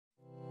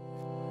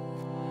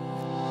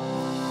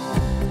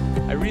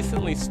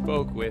recently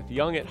spoke with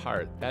Young at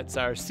Heart. That's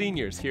our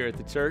seniors here at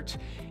the church.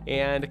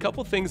 And a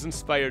couple things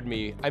inspired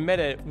me. I met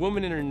a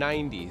woman in her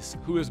 90s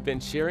who has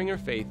been sharing her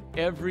faith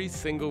every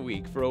single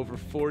week for over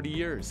 40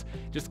 years.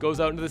 Just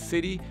goes out into the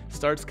city,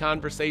 starts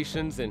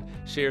conversations, and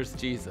shares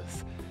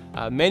Jesus.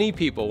 Many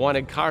people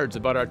wanted cards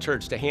about our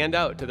church to hand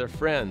out to their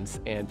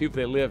friends and people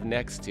they live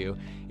next to.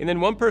 And then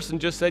one person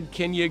just said,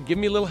 "Can you give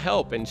me a little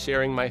help in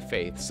sharing my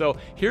faith?" So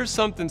here's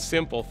something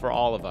simple for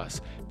all of us: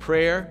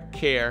 prayer,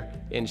 care,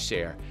 and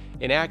share.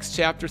 In Acts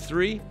chapter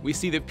 3, we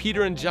see that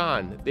Peter and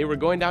John, they were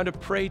going down to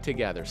pray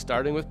together,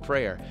 starting with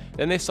prayer.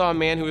 Then they saw a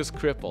man who was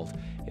crippled,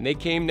 and they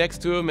came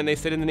next to him and they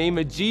said, "In the name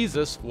of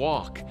Jesus,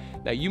 walk."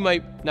 Now, you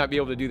might not be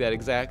able to do that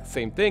exact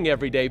same thing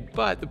every day,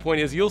 but the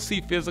point is you'll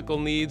see physical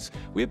needs.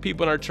 We have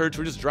people in our church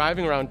who are just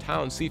driving around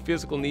town, see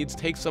physical needs,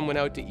 take someone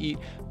out to eat,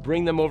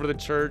 bring them over to the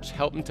church,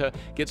 help them to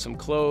get some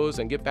clothes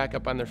and get back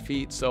up on their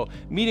feet. So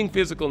meeting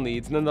physical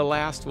needs. And then the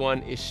last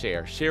one is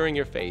sharing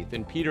your faith.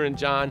 And Peter and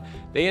John,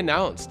 they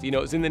announced,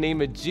 it's in the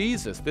name of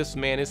Jesus, this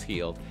man is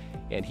healed.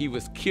 And he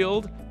was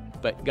killed,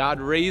 but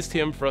God raised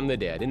him from the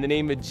dead. In the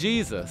name of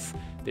Jesus,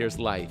 there's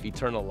life,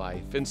 eternal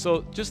life. And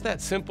so just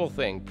that simple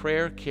thing,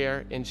 prayer,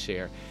 care, and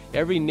share.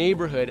 Every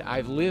neighborhood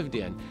I've lived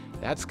in,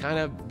 that's kind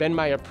of been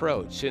my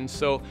approach. And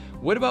so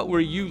what about where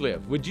you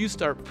live? Would you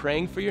start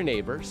praying for your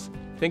neighbors?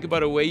 Think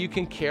about a way you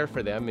can care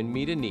for them and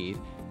meet a need,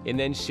 and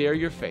then share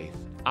your faith.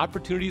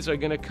 Opportunities are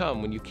going to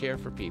come when you care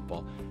for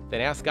people. Then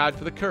ask God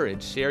for the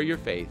courage, share your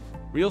faith.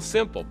 Real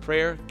simple,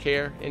 prayer,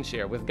 care, and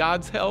share. With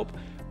God's help,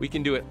 we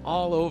can do it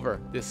all over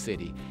this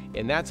city.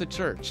 And that's a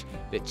church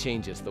that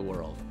changes the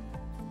world.